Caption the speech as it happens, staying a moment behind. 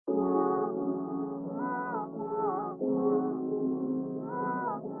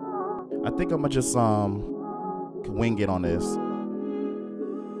I think I'ma just wing it on this.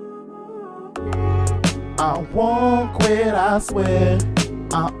 I won't quit, I swear.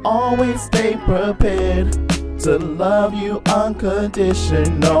 I always stay prepared to love you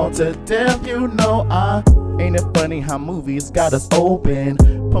unconditional to death. You know I ain't it funny how movies got us open.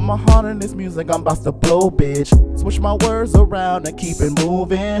 Put my heart in this music, I'm about to blow, bitch. Switch my words around and keep it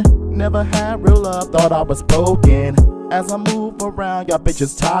moving. Never had real love, thought I was broken. As I move around, y'all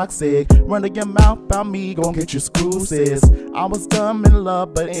bitches toxic. Running your mouth about me, gon' get you screwed, sis. I was dumb in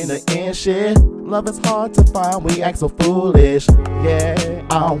love, but in the end, shit, love is hard to find, we act so foolish. Yeah,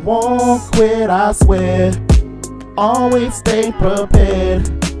 I won't quit, I swear. Always stay prepared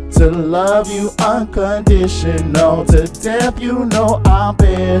to love you unconditional to death. You know I'll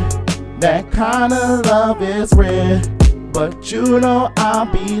bear. That kind of love is rare, but you know I'll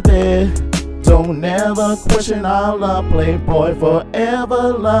be there. Don't ever question our love, playboy,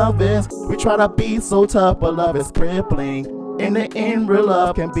 forever love is. We try to be so tough, but love is crippling. In the end, real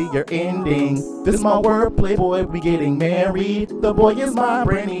love can be your ending. This my word, playboy, we getting married. The boy is my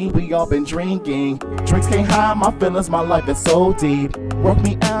brainy, we all been drinking. Drinks can't hide my feelings, my life is so deep. Work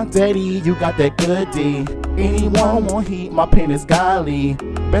me out, daddy, you got that good D. Anyone want heat, my pen is godly.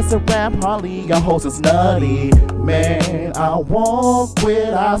 Best of rap, Holly, your host is nutty. Man, I won't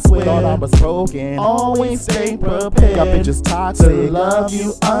quit, I swear. Thought I was broken, always stay prepared. Y'all bitches toxic, to love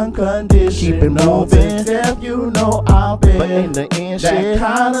you unconditional. Keep it moving, death, you know I'll be. But in the end, that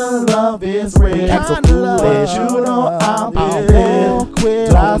kind of love is rare. Act so foolish, you know I'll be. I won't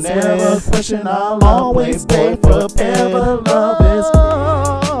quit, I swear. Never question, I'll always stay forever. Love is.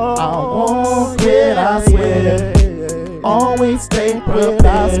 I won't quit, I swear. Always stay prepared,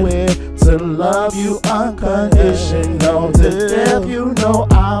 I swear, to love you unconditional to death. You know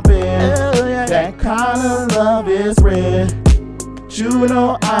I'll bear. That kind of love is rare. You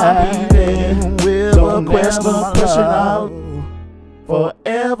know I'll be there. Don't ever question out.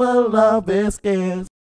 Forever love is scarce.